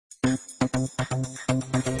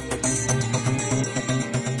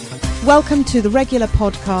Welcome to the regular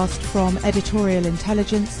podcast from Editorial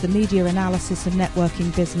Intelligence, the media analysis and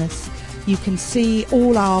networking business. You can see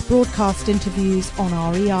all our broadcast interviews on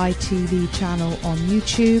our EITV channel on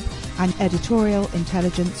YouTube and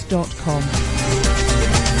editorialintelligence.com.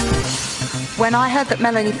 When I heard that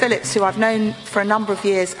Melanie Phillips, who I've known for a number of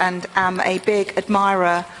years and am a big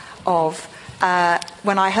admirer of,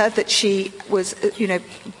 when I heard that she was,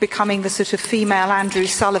 becoming the sort of female Andrew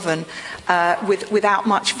Sullivan without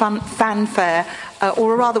much fanfare,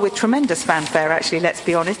 or rather with tremendous fanfare, actually, let's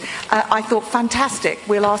be honest, I thought, fantastic,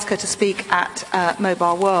 we'll ask her to speak at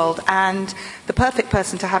Mobile World. And the perfect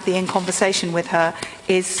person to have the in-conversation with her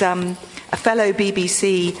is a fellow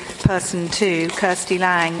BBC person too, Kirsty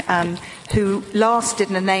Lang, who last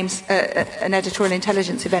did an editorial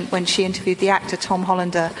intelligence event when she interviewed the actor Tom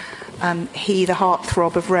Hollander, he, the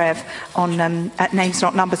heartthrob of Rev, on at Names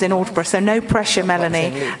Not Numbers in Aldborough. So no pressure,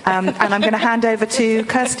 Melanie. And I'm going to hand over to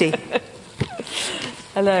Kirsty.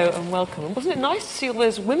 Hello and welcome. And wasn't it nice to see all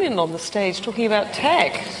those women on the stage talking about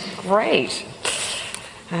tech? Great.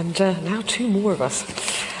 And now two more of us.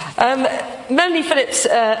 Melanie Phillips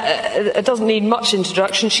doesn't need much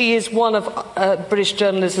introduction. She is one of British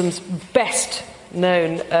journalism's best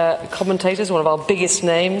known commentators, one of our biggest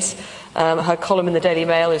names. Her column in the Daily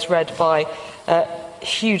Mail is read by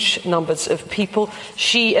huge numbers of people.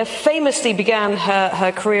 She famously began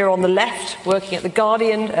her career on the left, working at The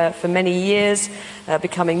Guardian for many years,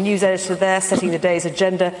 becoming news editor there, setting the day's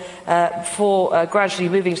agenda, before gradually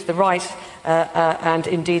moving to the right, and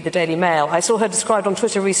indeed the Daily Mail. I saw her described on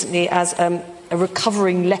Twitter recently as a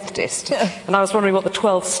recovering leftist, and I was wondering what the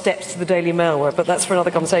 12 steps to the Daily Mail were, but that's for another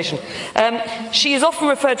conversation. She is often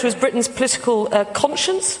referred to as Britain's political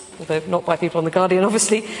conscience, although not by people on The Guardian,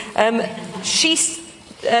 obviously. She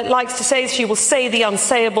likes to say she will say the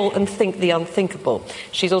unsayable and think the unthinkable.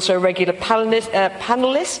 She's also a regular panellist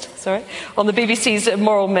on the BBC's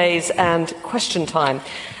Moral Maze and Question Time.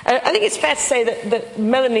 I think it's fair to say that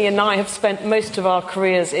Melanie and I have spent most of our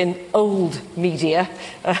careers in old media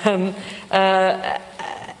and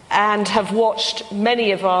have watched many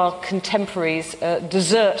of our contemporaries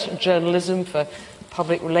desert journalism for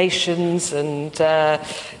public relations and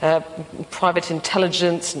private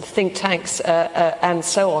intelligence and think tanks and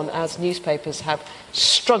so on, as newspapers have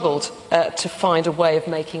struggled to find a way of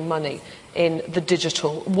making money in the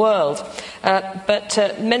digital world. But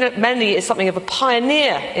Melanie is something of a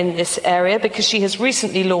pioneer in this area because she has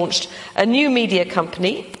recently launched a new media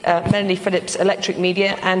company, Melanie Phillips Electric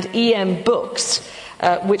Media and EM Books,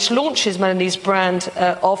 which launches Melanie's brand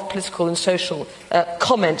of political and social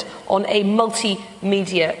comment on a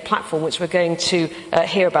multimedia platform, which we're going to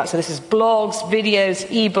hear about. So this is blogs, videos,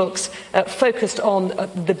 e-books, focused on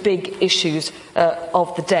the big issues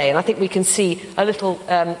of the day. And I think we can see a little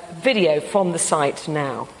video from the site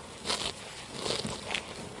now.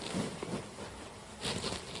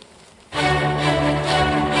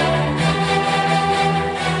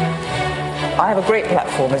 I have a great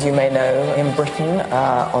platform, as you may know, in Britain,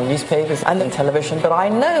 on newspapers and on television, but I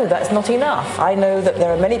know that's not enough. I know that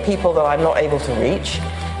there are many people that I'm not able to reach,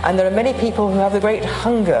 and there are many people who have the great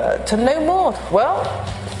hunger to know more. Well,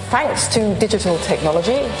 thanks to digital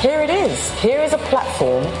technology, here it is. Here is a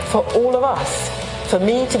platform for all of us, for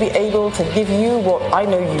me to be able to give you what I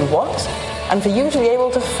know you want, and for you to be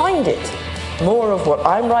able to find it. More of what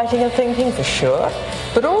I'm writing and thinking, for sure,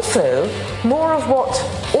 but also more of what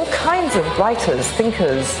all kinds of writers,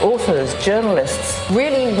 thinkers, authors, journalists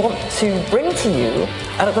really want to bring to you,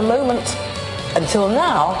 and at the moment, until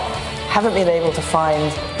now, haven't been able to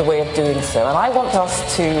find the way of doing so. And I want us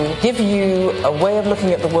to give you a way of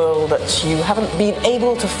looking at the world that you haven't been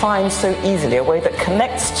able to find so easily, a way that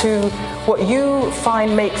connects to what you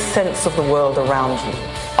find makes sense of the world around you.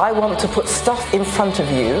 I want to put stuff in front of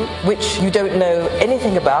you which you don't know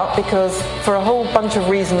anything about because for a whole bunch of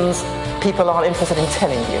reasons people aren't interested in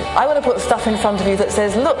telling you. I want to put stuff in front of you that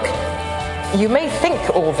says, look, you may think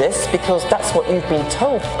all this because that's what you've been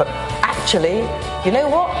told, but actually, you know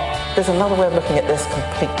what? There's another way of looking at this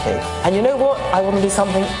completely. And you know what? I want to do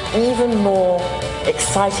something even more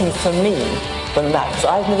exciting for me than that, because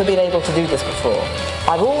I've never been able to do this before.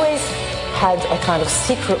 I've always had a kind of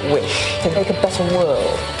secret wish to make a better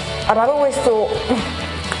world. And I've always thought,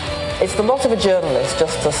 it's the lot of a journalist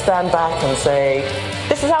just to stand back and say,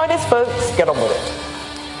 this is how it is, folks, get on with it.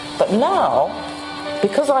 But now,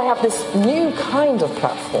 because I have this new kind of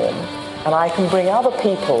platform, and I can bring other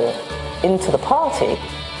people into the party,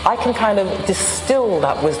 I can kind of distill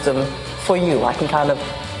that wisdom for you. I can kind of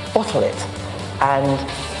bottle it and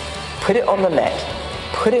put it on the net,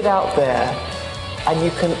 put it out there, and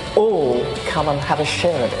you can all come and have a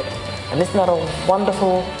share of it. And isn't that a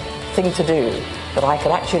wonderful thing to do? That I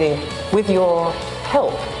could actually, with your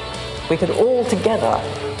help, we could all together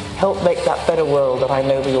help make that better world that I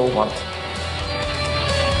know we all want.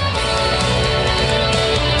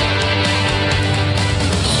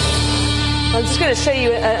 I'm just going to show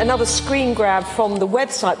you another screen grab from the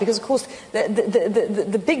website, because, of course,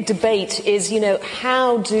 the big debate is,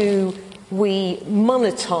 how do we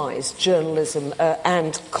monetize journalism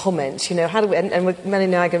and comment? How do we? And Melanie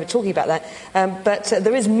and I are going to be talking about that. But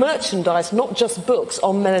there is merchandise, not just books,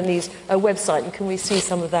 on Melanie's website, and can we see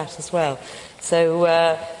some of that as well?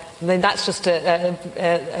 So then that's just there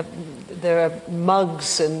are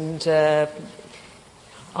mugs and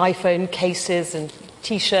iPhone cases and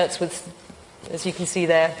T-shirts with, as you can see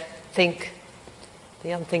there, think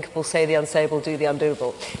the unthinkable, say the unsayable, do the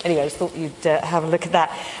undoable. Anyway, I just thought you'd have a look at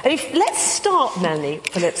that. And let's start, Melanie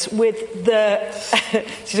Phillips, with the...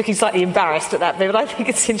 She's looking slightly embarrassed at that bit, but I think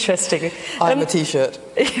it's interesting. I'm a T-shirt.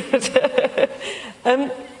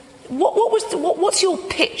 What's your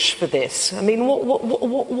pitch for this? I mean,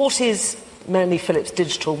 what is Melanie Phillips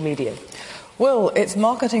Digital Media? Well, it's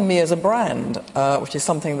marketing me as a brand, which is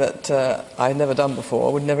something that I've never done before,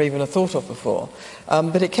 I would never even have thought of before.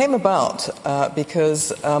 But it came about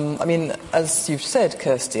because, as you've said,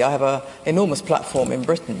 Kirsty, I have an enormous platform in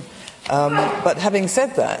Britain. But having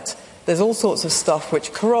said that, there's all sorts of stuff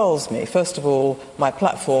which corrals me. First of all, my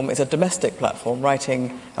platform is a domestic platform,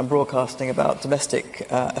 writing and broadcasting about domestic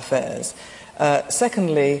affairs.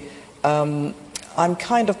 Secondly, I'm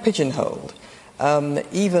kind of pigeonholed.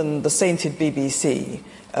 Even the sainted BBC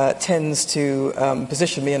tends to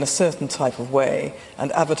position me in a certain type of way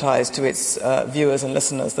and advertise to its viewers and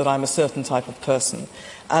listeners that I'm a certain type of person.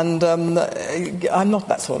 And I'm not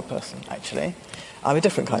that sort of person, actually. I'm a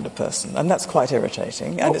different kind of person, and that's quite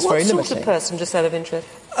irritating, and it's very limiting. What sort of person, just out of interest?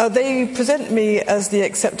 They present me as the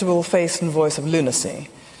acceptable face and voice of lunacy,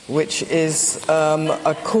 which is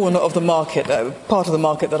a corner of the market, part of the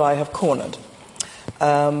market that I have cornered.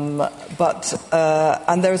 And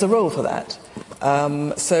there is a role for that. On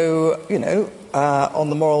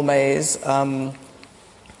the Moral Maze,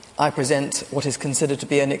 I present what is considered to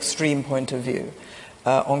be an extreme point of view.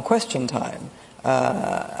 On Question Time,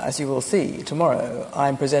 as you will see tomorrow,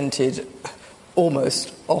 I'm presented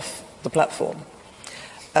almost off the platform.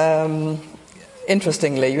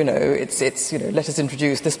 Interestingly, it's let us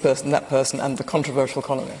introduce this person, that person, and the controversial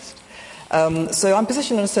columnist. So I'm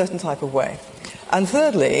positioned in a certain type of way. And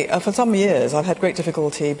thirdly, for some years, I've had great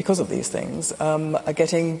difficulty, because of these things,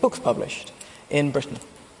 getting books published in Britain.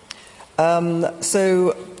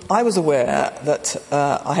 So I was aware that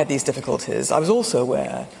I had these difficulties. I was also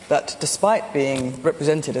aware that despite being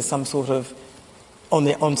represented as some sort of,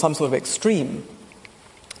 on some sort of extreme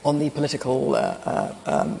on the political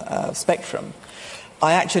spectrum,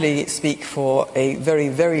 I actually speak for a very,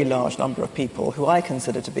 very large number of people who I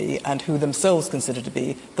consider to be, and who themselves consider to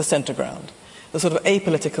be, the centre ground. The sort of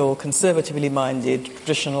apolitical, conservatively minded,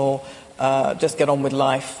 traditional, just get on with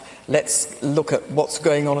life, let's look at what's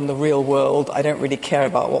going on in the real world, I don't really care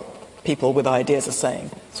about what people with ideas are saying,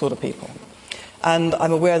 sort of people. And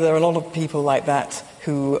I'm aware there are a lot of people like that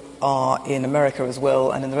who are in America as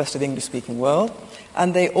well, and in the rest of the English-speaking world,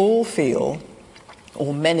 and they all feel,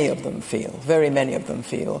 or many of them feel, very many of them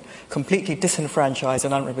feel, completely disenfranchised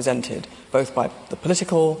and unrepresented, both by the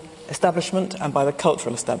political establishment and by the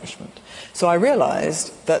cultural establishment. So I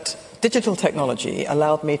realized that digital technology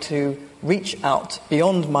allowed me to reach out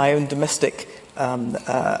beyond my own domestic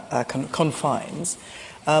confines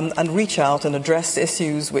and reach out and address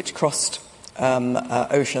issues which crossed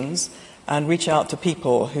oceans, and reach out to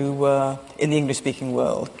people who were in the English-speaking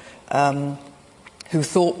world, who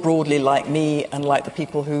thought broadly like me and like the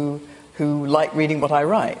people who like reading what I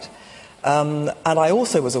write. And I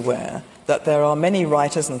also was aware that there are many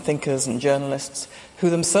writers and thinkers and journalists who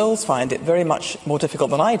themselves find it very much more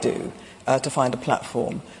difficult than I do to find a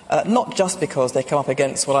platform, not just because they come up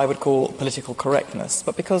against what I would call political correctness,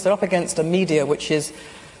 but because they're up against a media which is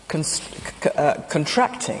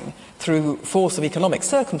contracting through force of economic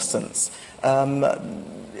circumstance.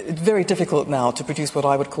 It's very difficult now to produce what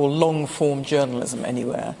I would call long-form journalism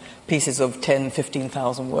anywhere, pieces of 10,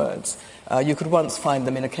 15,000 words. You could once find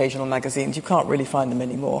them in occasional magazines. You can't really find them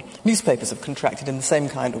anymore. Newspapers have contracted in the same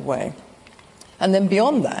kind of way. And then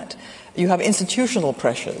beyond that, you have institutional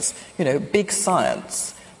pressures. Big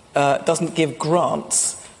science doesn't give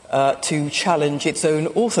grants to challenge its own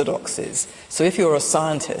orthodoxies. So if you're a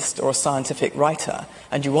scientist or a scientific writer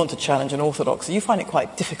and you want to challenge an orthodoxy, you find it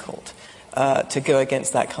quite difficult to go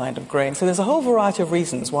against that kind of grain. So there's a whole variety of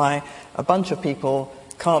reasons why a bunch of people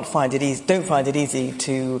don't find it easy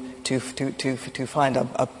to find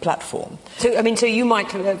a platform. So you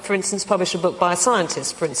might, for instance, publish a book by a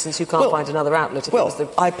scientist, for instance, who can't find another outlet.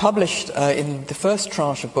 I published, in the first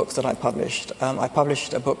tranche of books that I published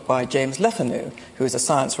a book by James Lefanu, who is a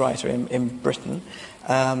science writer in Britain,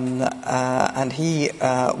 and he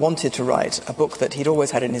wanted to write a book that he'd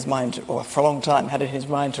always had in his mind, or for a long time had in his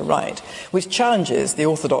mind to write, which challenges the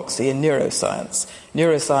orthodoxy in neuroscience.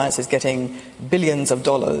 Neuroscience is getting billions of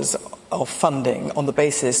dollars of funding on the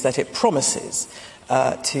basis that it promises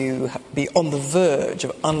to be on the verge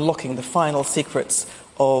of unlocking the final secrets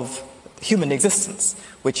of human existence,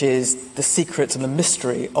 which is the secrets and the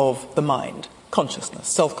mystery of the mind, consciousness,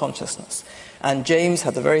 self-consciousness. And James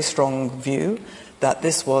had the very strong view that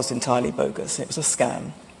this was entirely bogus. It was a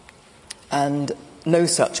scam. And no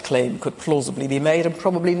such claim could plausibly be made, and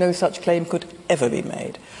probably no such claim could ever be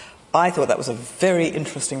made. I thought that was a very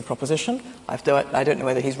interesting proposition. I don't know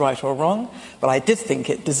whether he's right or wrong, but I did think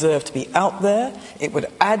it deserved to be out there. It would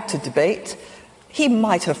add to debate. He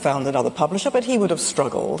might have found another publisher, but he would have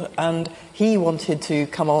struggled, and he wanted to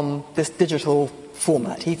come on this digital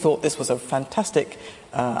format. He thought this was a fantastic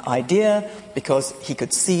idea because he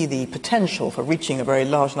could see the potential for reaching a very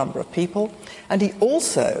large number of people. And he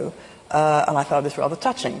also, and I found this rather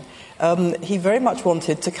touching, he very much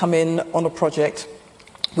wanted to come in on a project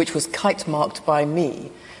which was kite-marked by me,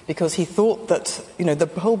 because he thought that, the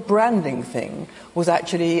whole branding thing was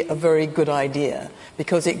actually a very good idea,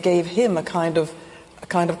 because it gave him a kind of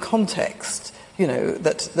context,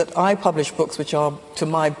 that I publish books which are to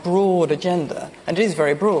my broad agenda, and it is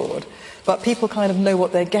very broad, but people kind of know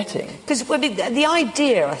what they're getting. Because the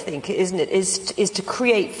idea, I think, isn't it, is to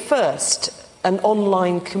create first an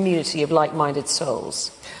online community of like-minded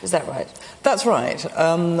souls. Is that right? That's right.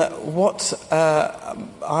 What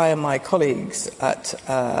I and my colleagues at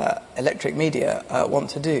Electric Media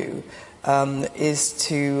want to do is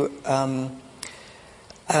to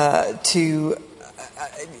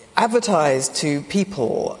advertise to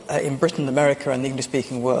people in Britain, America, and the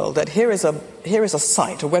English-speaking world that here is a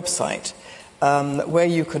site, a website, where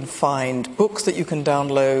you can find books that you can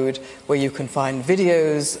download, where you can find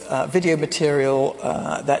videos, video material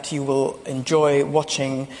that you will enjoy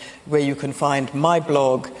watching, where you can find my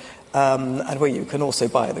blog, and where you can also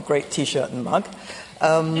buy the great T-shirt and mug,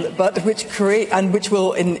 but which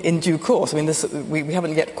will, in due course, we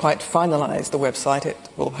haven't yet quite finalised the website. It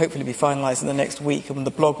will hopefully be finalised in the next week, and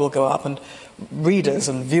the blog will go up, and readers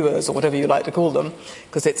and viewers, or whatever you like to call them,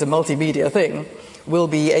 because it's a multimedia thing, will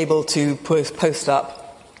be able to post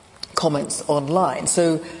up comments online.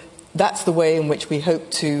 So that's the way in which we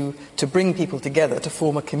hope to bring people together to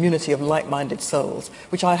form a community of like-minded souls,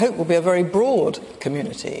 which I hope will be a very broad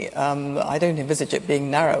community. I don't envisage it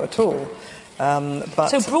being narrow at all. But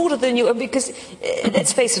so broader than you, because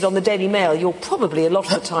let's face it, on the Daily Mail, you're probably a lot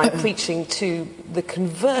of the time preaching to the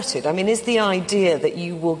converted. Is the idea that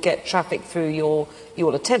you will get traffic through you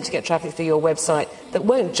will attempt to get traffic through your website that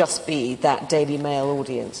won't just be that Daily Mail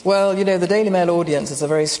audience? Well, the Daily Mail audience is a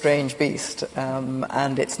very strange beast,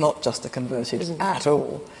 and it's not just the converted at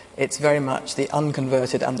all. It's very much the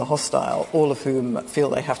unconverted and the hostile, all of whom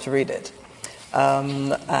feel they have to read it. It's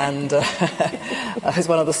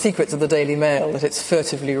one of the secrets of the Daily Mail that it's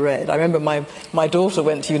furtively read. I remember my daughter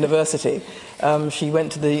went to university. She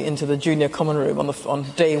went into the junior common room on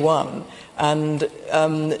day one, and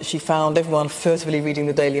she found everyone furtively reading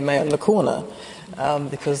the Daily Mail in the corner,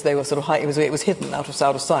 because they were sort of it was hidden out of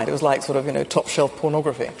sight. It was like sort of top shelf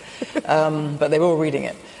pornography, but they were all reading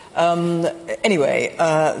it. Anyway,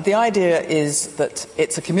 the idea is that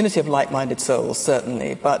it's a community of like-minded souls,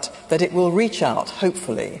 certainly, but that it will reach out,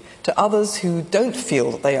 hopefully, to others who don't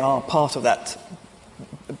feel that they are part of that,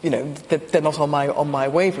 that they're not on my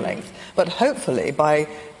wavelength. But hopefully, by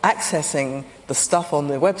accessing the stuff on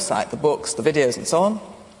the website, the books, the videos, and so on,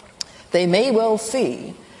 they may well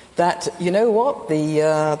see that,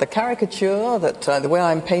 the caricature, that the way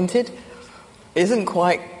I'm painted,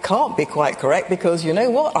 can't be quite correct, because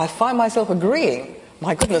I find myself agreeing.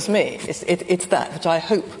 My goodness me, it's that which I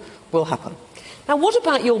hope will happen. Now, what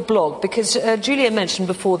about your blog? Because Julia mentioned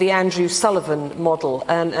before the Andrew Sullivan model,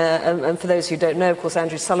 and for those who don't know, of course,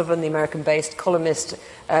 Andrew Sullivan, the American-based columnist,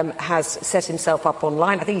 has set himself up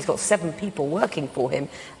online. I think he's got 7 people working for him,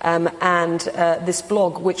 and this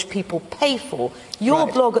blog, which people pay for.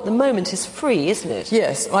 Your blog at the moment is free, isn't it?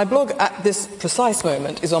 Yes, my blog at this precise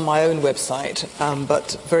moment is on my own website,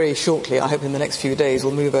 but very shortly, I hope in the next few days,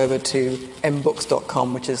 we'll move over to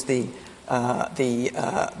mbooks.com, which is the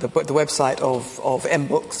website of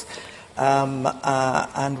mbooks,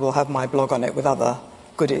 and we'll have my blog on it with other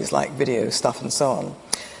goodies like video stuff and so on.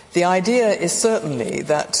 The idea is certainly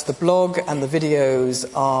that the blog and the videos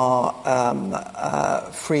are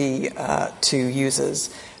free to users,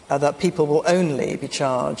 that people will only be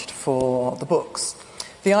charged for the books.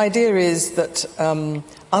 The idea is that,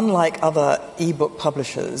 unlike other e-book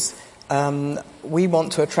publishers, we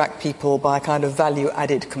want to attract people by a kind of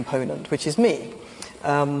value-added component, which is me.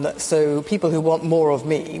 So people who want more of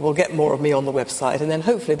me will get more of me on the website, and then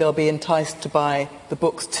hopefully they'll be enticed to buy the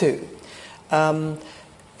books too. To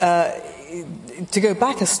go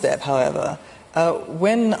back a step, however,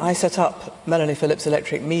 when I set up Melanie Phillips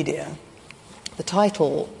Electric Media, the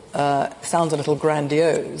title sounds a little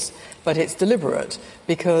grandiose, but it's deliberate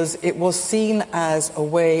because it was seen as a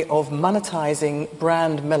way of monetizing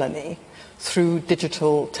brand Melanie through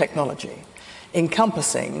digital technology,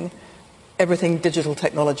 encompassing everything digital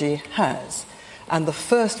technology has. And the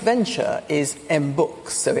first venture is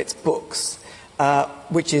M-Books, so it's books,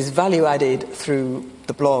 which is value added through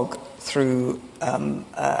the blog, through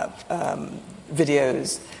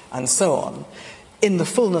videos, and so on. In the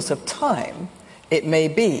fullness of time, it may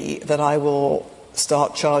be that I will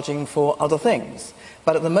start charging for other things.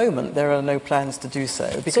 But at the moment, there are no plans to do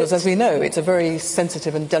so, because as we know, it's a very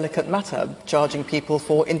sensitive and delicate matter, charging people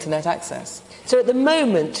for internet access. So at the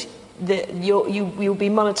moment, you'll be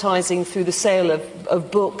monetising through the sale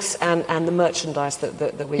of books and the merchandise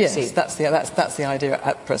that we've seen? Yes, that's the idea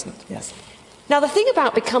at present, yes. Now, the thing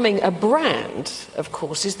about becoming a brand, of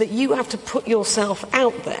course, is that you have to put yourself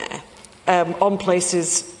out there on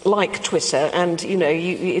places like Twitter, and, you know,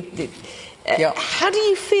 how do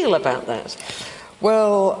you feel about that?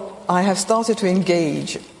 Well, I have started to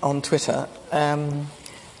engage on Twitter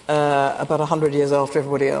about 100 years after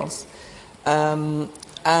everybody else. And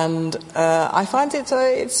I find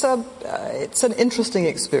it's an interesting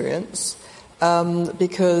experience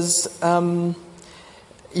because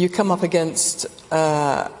you come up against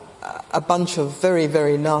a bunch of very,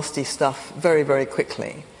 very nasty stuff very, very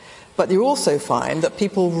quickly. But you also find that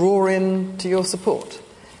people roar in to your support,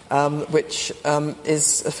 which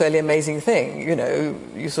is a fairly amazing thing. You know,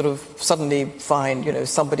 you sort of suddenly find, you know,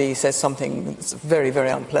 somebody says something that's very, very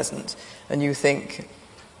unpleasant, and you think,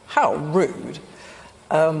 how rude.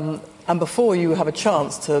 And before you have a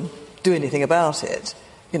chance to do anything about it,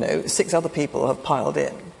 you know, 6 other people have piled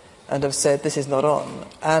in and have said this is not on.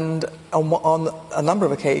 And on a number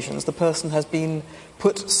of occasions, the person has been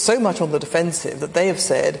put so much on the defensive that they have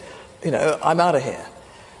said, you know, I'm out of here,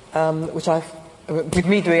 with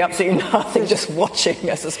me doing absolutely nothing, just watching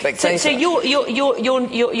as a spectator. So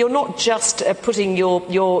you're not just putting your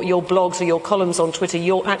blogs or your columns on Twitter.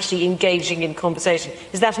 You're actually engaging in conversation.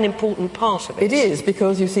 Is that an important part of it? It is,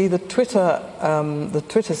 because you see, the Twitter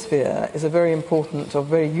sphere is a very important or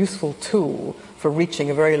very useful tool for reaching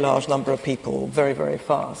a very large number of people very, very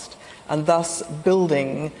fast, and thus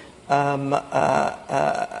building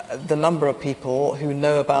the number of people who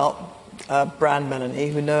know about brand Melanie,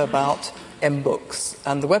 who know about M-Books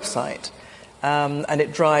and the website, and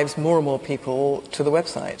it drives more and more people to the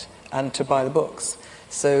website and to buy the books.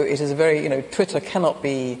 So it is a very, you know, Twitter cannot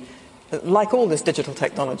be, like all this digital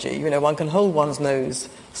technology, you know, one can hold one's nose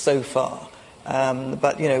so far,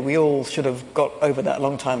 but, you know, we all should have got over that a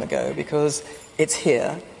long time ago, because it's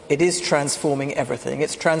here. It is transforming everything.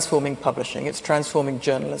 It's transforming publishing. It's transforming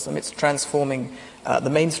journalism. It's transforming the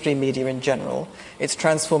mainstream media in general. It's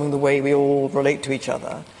transforming the way we all relate to each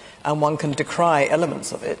other. And one can decry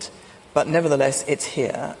elements of it, but nevertheless it's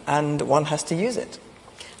here, and one has to use it.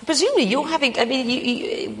 Presumably you're having, I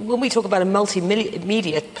mean, when we talk about a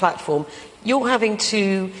multimedia platform, you're having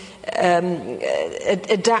to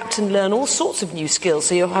adapt and learn all sorts of new skills.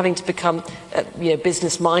 So you're having to become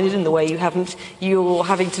business-minded in the way you haven't. You're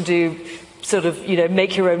having to do sort of, you know,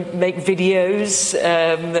 make videos,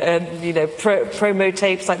 and, you know, promo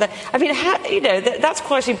tapes like that. I mean, that's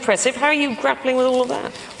quite impressive. How are you grappling with all of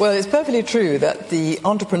that? Well, it's perfectly true that the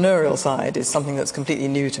entrepreneurial side is something that's completely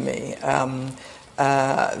new to me. But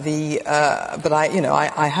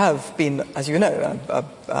I have been, as you know,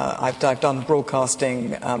 I've done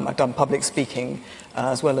broadcasting, I've done public speaking,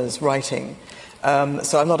 as well as writing.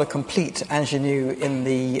 So I'm not a complete ingenue in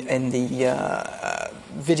the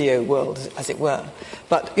video world, as it were.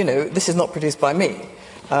 But, you know, this is not produced by me.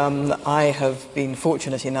 I have been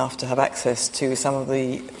fortunate enough to have access to some of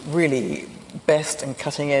the really best and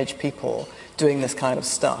cutting-edge people doing this kind of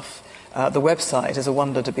stuff. The website is a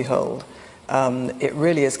wonder to behold. It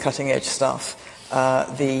really is cutting-edge stuff.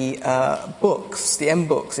 The books, the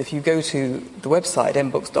M-Books, if you go to the website,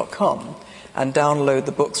 mbooks.com, and download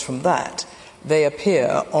the books from that, they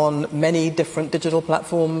appear on many different digital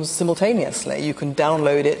platforms simultaneously. You can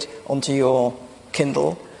download it onto your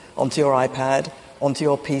Kindle, onto your iPad, onto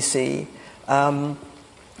your PC,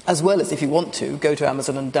 as well as, if you want to, go to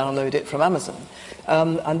Amazon and download it from Amazon.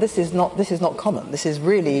 And this is not common. This is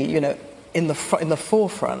really, in the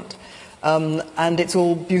forefront. And it's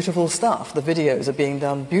all beautiful stuff. The videos are being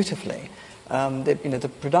done beautifully.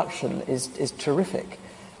 The production is terrific.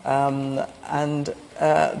 And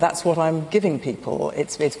that's what I'm giving people.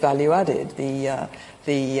 It's value added.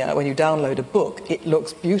 When you download a book, it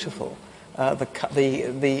looks beautiful. I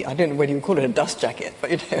don't know whether you call it a dust jacket, but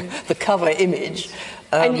the cover image.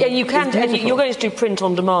 And you're going to do print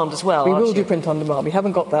on demand as well. We will do print on demand. We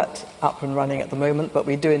haven't got that up and running at the moment, but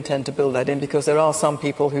we do intend to build that in, because there are some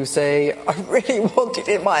people who say, I really want it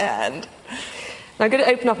in my hand. Now, I'm going to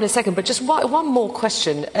open up in a second, but just one more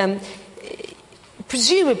question.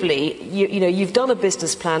 Presumably, you've done a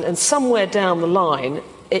business plan, and somewhere down the line,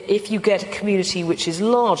 if you get a community which is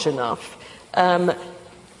large enough,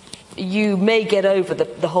 you may get over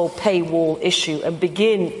the whole paywall issue and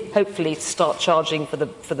begin, hopefully, to start charging for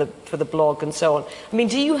the blog and so on. I mean,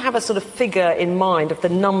 do you have a sort of figure in mind of the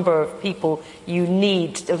number of people you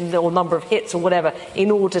need, or number of hits or whatever,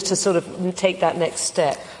 in order to sort of take that next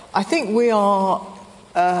step? I think we are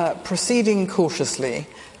proceeding cautiously,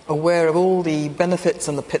 aware of all the benefits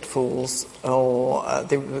and the pitfalls, or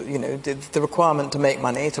the requirement to make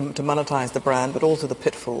money, to monetize the brand, but also the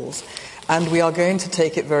pitfalls. And we are going to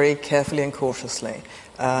take it very carefully and cautiously.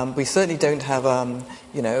 We certainly don't have,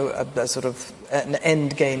 a sort of an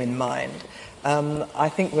end game in mind. I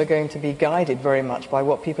think we're going to be guided very much by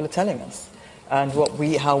what people are telling us, and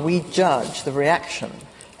how we judge the reaction,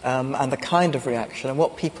 and the kind of reaction, and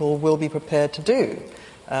what people will be prepared to do.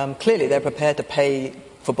 Clearly, they're prepared to pay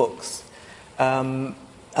for books.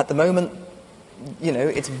 At the moment,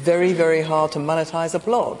 it's very, very hard to monetize a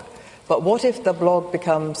blog. But what if the blog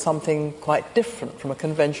becomes something quite different from a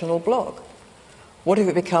conventional blog? What if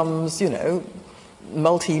it becomes,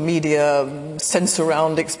 multimedia,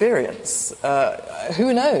 sense-around experience?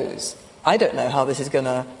 Who knows? I don't know how this is going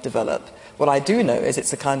to develop. What I do know is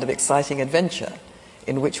it's a kind of exciting adventure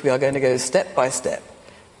in which we are going to go step by step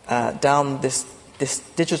down this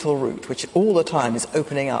digital route, which all the time is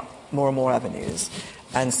opening up more and more avenues,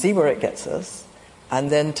 and see where it gets us, and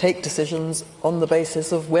then take decisions on the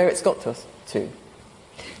basis of where it's got us to.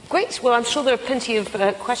 Great. Well, I'm sure there are plenty of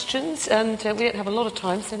questions, and we don't have a lot of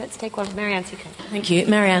time, so let's take one. Marianne Seacart. Thank you.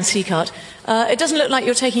 Marianne Seacart. It doesn't look like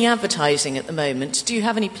you're taking advertising at the moment. Do you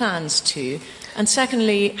have any plans to? And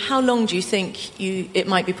secondly, how long do you think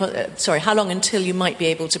how long until you might be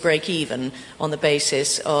able to break even on the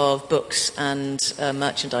basis of books and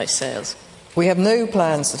merchandise sales? We have no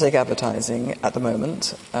plans to take advertising at the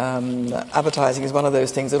moment. Advertising is one of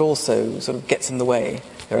those things that also sort of gets in the way.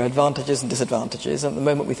 There are advantages and disadvantages, and at the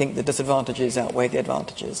moment we think the disadvantages outweigh the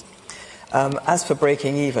advantages. As for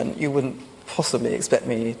breaking even, you wouldn't possibly expect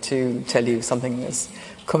me to tell you something as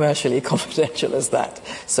commercially confidential as that.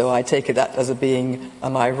 So I take that as being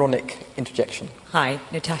an ironic interjection. Hi,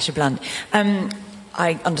 Natasha Blunt.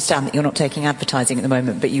 I understand that you're not taking advertising at the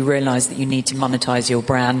moment, but you realise that you need to monetize your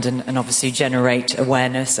brand and obviously generate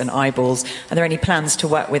awareness and eyeballs. Are there any plans to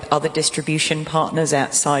work with other distribution partners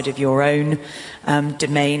outside of your own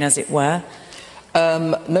domain, as it were?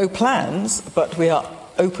 No plans, but we are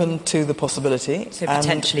open to the possibility. So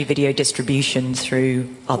potentially video distribution through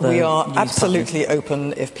other We are news absolutely partners.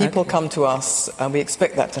 open. If people come to us, and we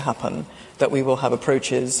expect that to happen, that we will have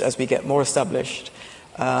approaches as we get more established.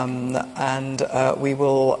 We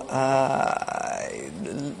will,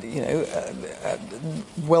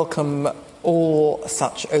 welcome all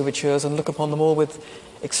such overtures and look upon them all with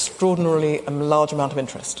extraordinarily large amount of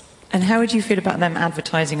interest. And how would you feel about them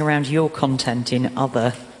advertising around your content in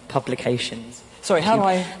other publications? Sorry,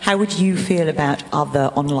 How would you feel about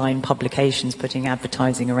other online publications putting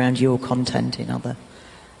advertising around your content in other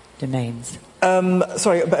domains?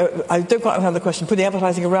 Sorry, but I don't quite understand the question. Putting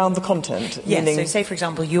advertising around the content? Yes, meaning... so say, for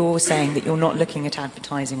example, you're saying that you're not looking at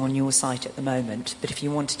advertising on your site at the moment, but if you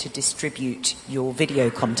wanted to distribute your video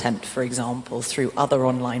content, for example, through other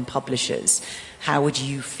online publishers, how would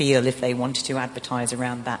you feel if they wanted to advertise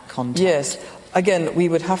around that content? Yes. Again, we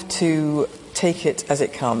would have to take it as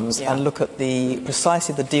it comes and look at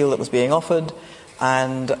precisely the deal that was being offered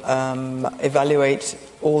and evaluate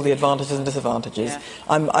all the advantages and disadvantages. Yeah.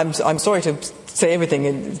 I'm sorry to say everything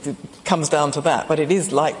it comes down to that, but it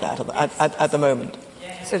is like that at the moment.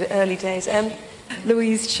 So the early days.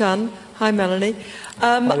 Louise Chun. Hi, Melanie.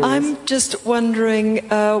 I'm just wondering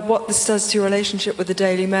what this does to your relationship with the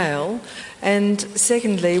Daily Mail, and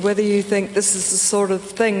secondly, whether you think this is the sort of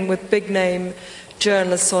thing with big-name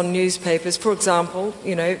journalists on newspapers, for example,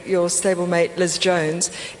 your stablemate Liz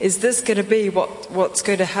Jones, is this going to be what's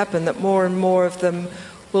going to happen, that more and more of them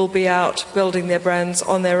will be out building their brands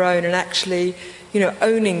on their own and actually,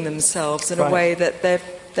 owning themselves in a way that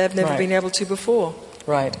they've never been able to before?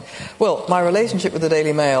 Right. Well, my relationship with the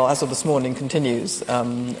Daily Mail, as of this morning, continues,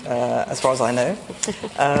 as far as I know.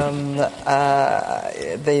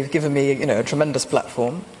 They've given me, a tremendous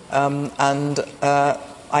platform, and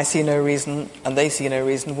I see no reason, and they see no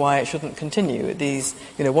reason why it shouldn't continue. These,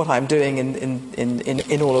 what I'm doing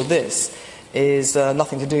in all of this is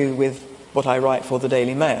nothing to do with what I write for the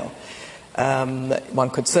Daily Mail. One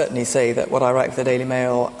could certainly say that what I write for the Daily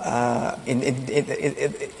Mail,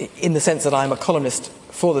 in the sense that I'm a columnist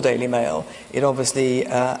for the Daily Mail, it obviously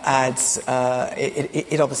adds,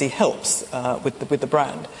 it obviously helps with the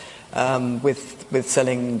brand, with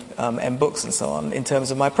selling M-Books and so on in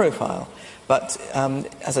terms of my profile. But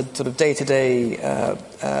as a sort of day-to-day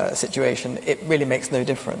situation, it really makes no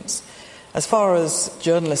difference. As far as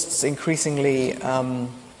journalists increasingly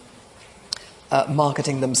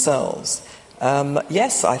marketing themselves,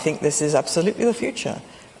 yes, I think this is absolutely the future.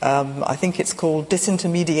 I think it's called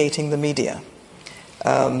disintermediating the media.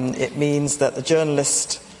 It means that the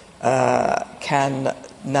journalist can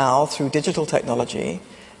now, through digital technology,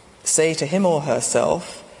 say to him or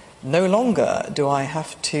herself, no longer do I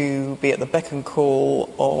have to be at the beck and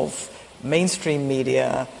call of mainstream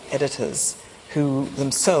media editors who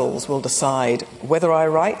themselves will decide whether I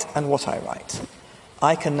write and what I write.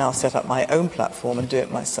 I can now set up my own platform and do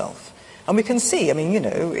it myself. And we can see,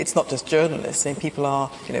 it's not just journalists. People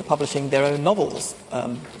are, publishing their own novels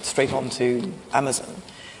straight onto Amazon.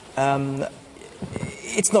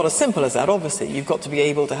 It's not as simple as that, obviously. You've got to be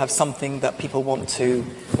able to have something that people want to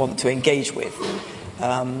engage with.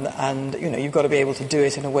 And you've got to be able to do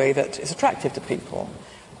it in a way that is attractive to people.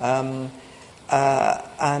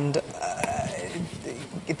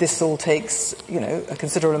 This all takes, a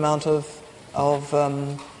considerable amount of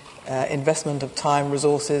investment of time,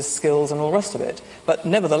 resources, skills, and all the rest of it. But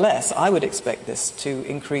nevertheless, I would expect this to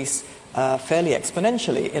increase fairly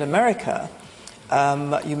exponentially. In America,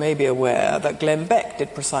 you may be aware that Glenn Beck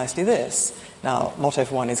did precisely this. Now, not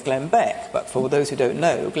everyone is Glenn Beck, but for those who don't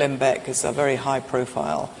know, Glenn Beck is was a very high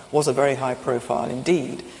profile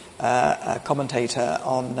indeed, commentator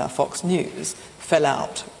on Fox News, fell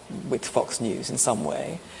out with Fox News in some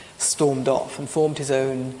way, stormed off and formed his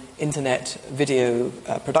own internet video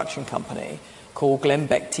production company called Glenn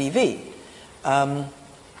Beck TV. And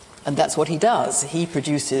that's what he does. He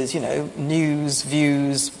produces, news,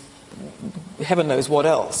 views, heaven knows what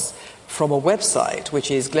else, from a website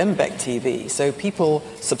which is Glenn Beck TV. So people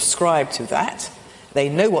subscribe to that. They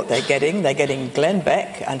know what they're getting. They're getting Glenn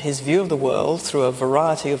Beck and his view of the world through a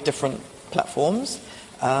variety of different platforms,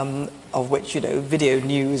 of which, video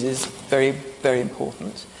news is very, very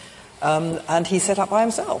important. And he set up by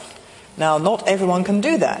himself. Now, not everyone can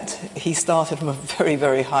do that. He started from a very,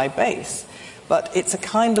 very high base. But it's a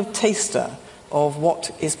kind of taster of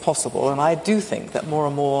what is possible, and I do think that more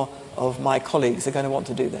and more of my colleagues are going to want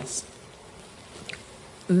to do this.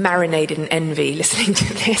 Marinated in envy listening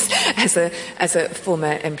to this as a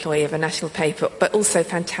former employee of a national paper, but also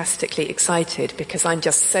fantastically excited because I'm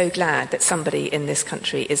just so glad that somebody in this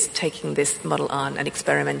country is taking this model on and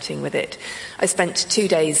experimenting with it. I spent 2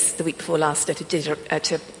 days the week before last at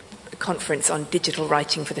a conference on digital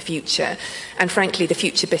writing for the future, and frankly the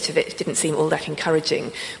future bit of it didn't seem all that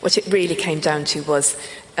encouraging. What it really came down to was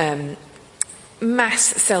mass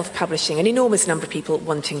self-publishing, an enormous number of people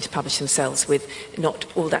wanting to publish themselves with not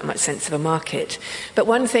all that much sense of a market. But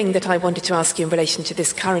one thing that I wanted to ask you in relation to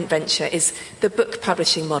this current venture is the book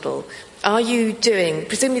publishing model. Are you doing,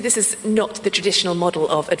 presumably this is not the traditional model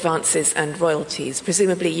of advances and royalties,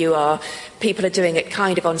 presumably people are doing it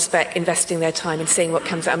kind of on spec, investing their time and seeing what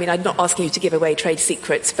comes out. I'm not asking you to give away trade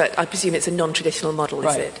secrets, but I presume it's a non-traditional model,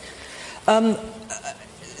 is it?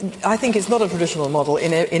 I think it's not a traditional model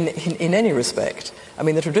in any respect.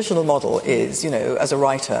 The traditional model is, as a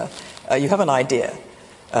writer, you have an idea.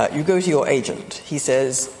 You go to your agent. She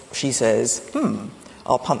says,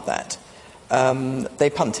 I'll punt that. They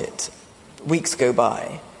punt it. Weeks go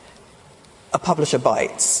by. A publisher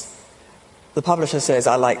bites. The publisher says,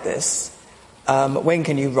 I like this. When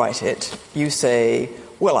can you write it? You say,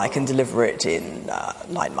 well, I can deliver it in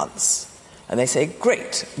 9 months. And they say,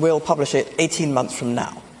 great, we'll publish it 18 months from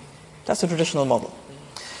now. That's a traditional model.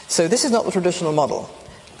 So this is not the traditional model.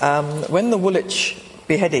 When the Woolwich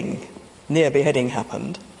near beheading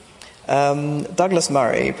happened, Douglas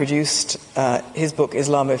Murray produced his book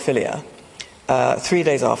Islamophilia 3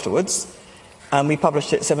 days afterwards, and we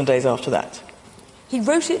published it 7 days after that. He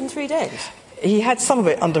wrote it in 3 days? He had some of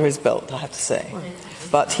it under his belt, I have to say.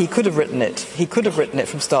 But he could have written it. He could have written it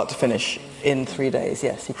from start to finish in 3 days.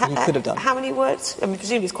 Yes, he could have done. How many words? I mean,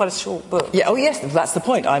 presumably it's quite a short book. Yeah. Oh, yes. That's the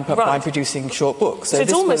point. I'm producing short books. So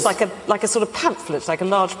it's almost like a sort of pamphlet. It's like a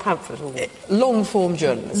large pamphlet. Long form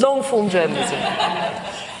journalism. Long form journalism.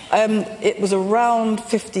 It was around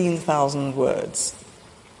 15,000 words.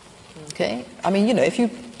 Okay. I mean, if you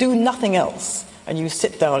do nothing else and you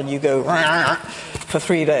sit down and you go for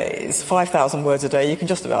 3 days, 5,000 words a day, you can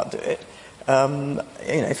just about do it.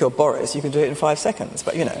 If you're Boris, you can do it in 5 seconds.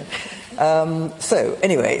 But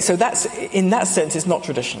so that's in that sense, it's not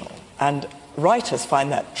traditional, and writers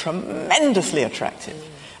find that tremendously attractive.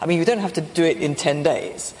 I mean, you don't have to do it in 10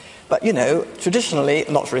 days, but not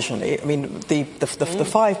traditionally. I mean, the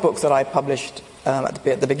 5 books that I published at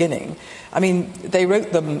the beginning. I mean, they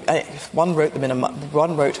wrote them. One wrote them in a month.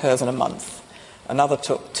 One wrote hers in a month. Another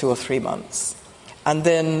took 2 or 3 months, and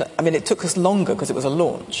then it took us longer because it was a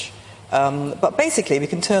launch. But basically, we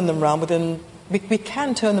can turn them around within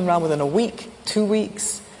a week, 2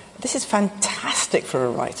 weeks. This is fantastic for a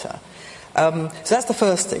writer. So that's the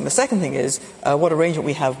first thing. The second thing is what arrangement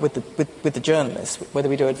we have with the journalists, whether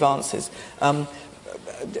we do advances.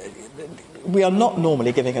 We are not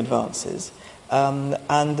normally giving advances, and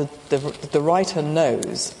the writer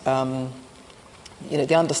knows.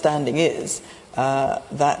 The understanding is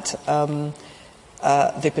that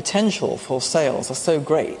the potential for sales are so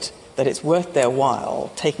great that it's worth their while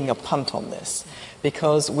taking a punt on this,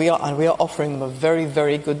 because we are offering them a very,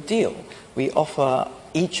 very good deal. We offer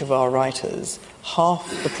each of our writers half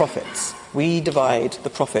the profits. We divide the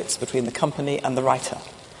profits between the company and the writer.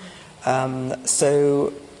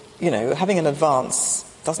 So having an advance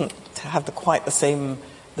doesn't have quite the same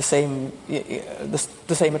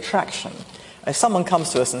attraction. If someone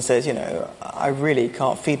comes to us and says, I really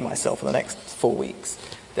can't feed myself for the next 4 weeks,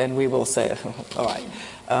 then we will say, all right.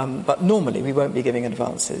 But normally we won't be giving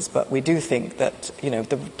advances. But we do think that,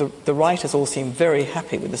 the writers all seem very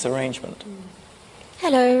happy with this arrangement.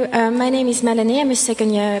 Hello, my name is Melanie. I'm a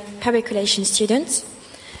second-year public relations student.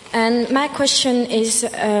 And my question is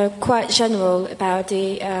quite general about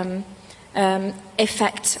the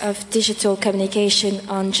effect of digital communication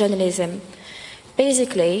on journalism.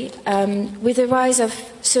 Basically, with the rise of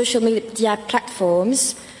social media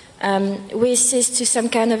platforms, we assist to some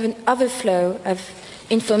kind of an overflow of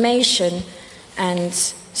information, and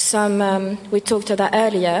we talked about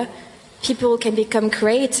earlier, people can become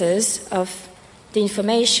creators of the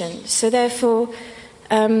information. So therefore,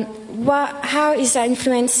 how is that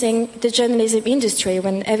influencing the journalism industry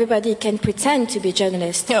when everybody can pretend to be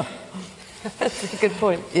journalists? Yeah. That's a good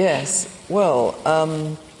point. Yes. Well,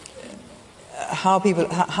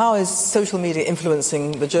 how is social media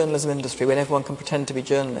influencing the journalism industry when everyone can pretend to be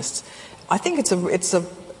journalists? I think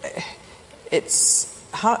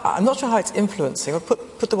I'm not sure how it's influencing. I'll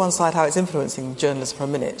put to one side how it's influencing journalists for a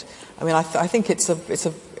minute. I mean, I think it's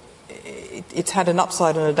had an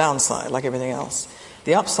upside and a downside, like everything else.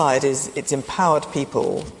 The upside is it's empowered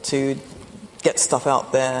people to get stuff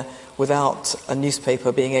out there without a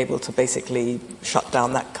newspaper being able to basically shut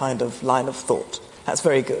down that kind of line of thought. That's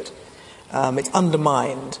very good. It's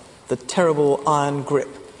undermined the terrible iron grip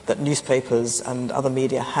that newspapers and other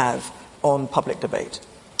media have on public debate.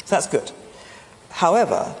 So that's good.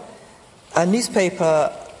 However, a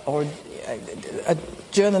newspaper or a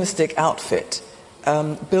journalistic outfit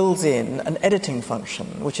builds in an editing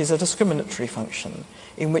function, which is a discriminatory function,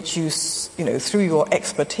 in which you through your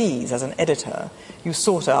expertise as an editor, you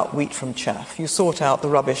sort out wheat from chaff, you sort out the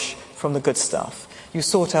rubbish from the good stuff, you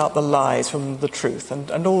sort out the lies from the truth,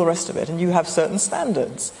 and all the rest of it, and you have certain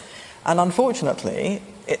standards. And unfortunately,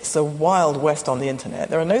 it's a wild west on the internet.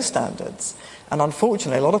 There are no standards. And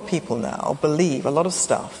unfortunately, a lot of people now believe a lot of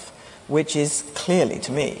stuff which is clearly,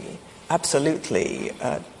 to me, absolutely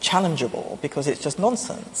challengeable, because it's just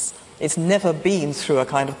nonsense. It's never been through a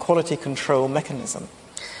kind of quality control mechanism.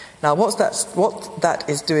 Now, what that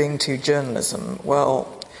is doing to journalism? Well,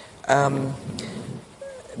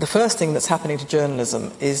 the first thing that's happening to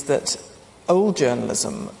journalism is that old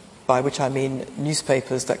journalism, by which I mean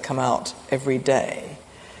newspapers that come out every day,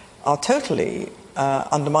 are totally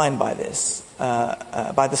undermined by this,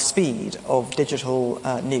 by the speed of digital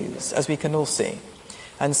news, as we can all see.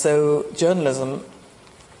 And so journalism,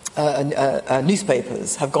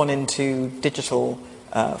 newspapers have gone into digital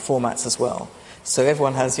formats as well. So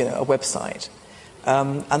everyone has, a website.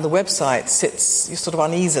 And the website sits sort of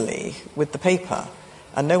uneasily with the paper.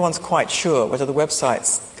 And no one's quite sure whether the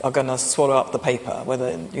websites are going to swallow up the paper,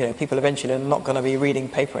 whether people eventually are not going to be reading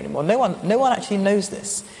paper anymore. No one actually knows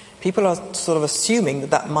this. People are sort of assuming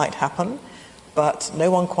that might happen, but no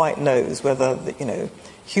one quite knows whether,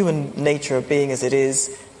 human nature being as it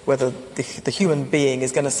is, whether the human being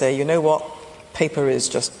is going to say, you know what, paper is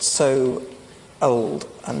just so old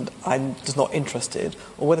and I'm just not interested,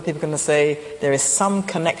 or whether people are going to say there is some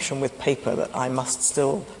connection with paper that I must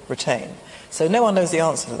still retain. So no one knows the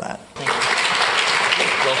answer to that.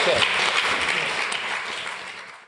 Well said.